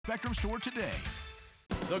Spectrum Store today.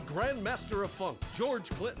 The Grandmaster of Funk, George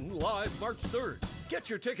Clinton, live March 3rd. Get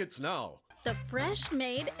your tickets now. The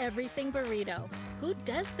fresh-made everything burrito. Who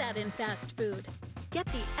does that in fast food? Get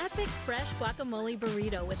the epic fresh guacamole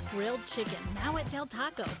burrito with grilled chicken now at Del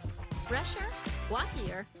Taco. Fresher,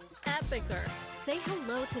 guacier, epicer. Say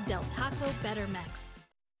hello to Del Taco Better Mex.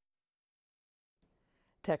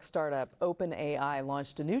 Tech startup OpenAI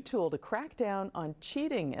launched a new tool to crack down on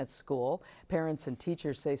cheating at school. Parents and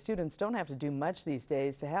teachers say students don't have to do much these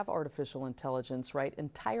days to have artificial intelligence write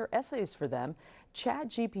entire essays for them.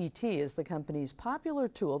 ChatGPT is the company's popular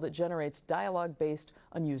tool that generates dialogue based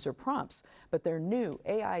on user prompts. But their new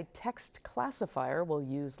AI text classifier will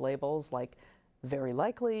use labels like very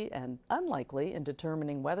likely and unlikely in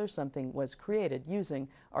determining whether something was created using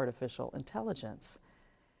artificial intelligence.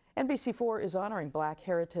 NBC4 is honoring Black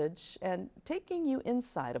heritage and taking you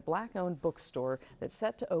inside a Black-owned bookstore that's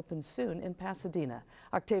set to open soon in Pasadena.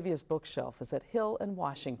 Octavia's Bookshelf is at Hill and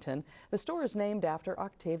Washington. The store is named after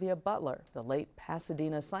Octavia Butler, the late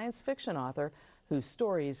Pasadena science fiction author whose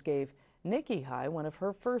stories gave Nikki High one of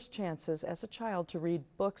her first chances as a child to read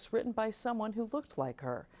books written by someone who looked like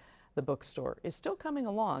her. The bookstore is still coming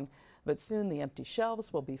along, but soon the empty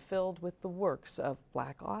shelves will be filled with the works of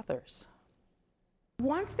Black authors.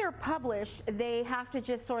 Once they're published, they have to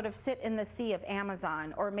just sort of sit in the sea of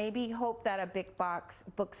Amazon, or maybe hope that a big box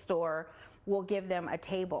bookstore will give them a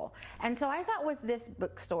table. And so I thought with this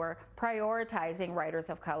bookstore, prioritizing writers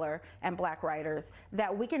of color and Black writers,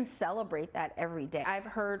 that we can celebrate that every day. I've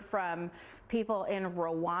heard from people in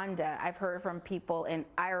Rwanda, I've heard from people in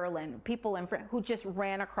Ireland, people in France who just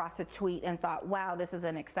ran across a tweet and thought, wow, this is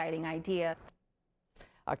an exciting idea.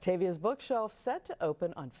 Octavia's Bookshelf set to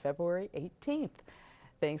open on February 18th.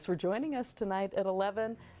 Thanks for joining us tonight at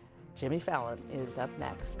 11. Jimmy Fallon is up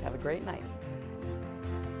next. Have a great night.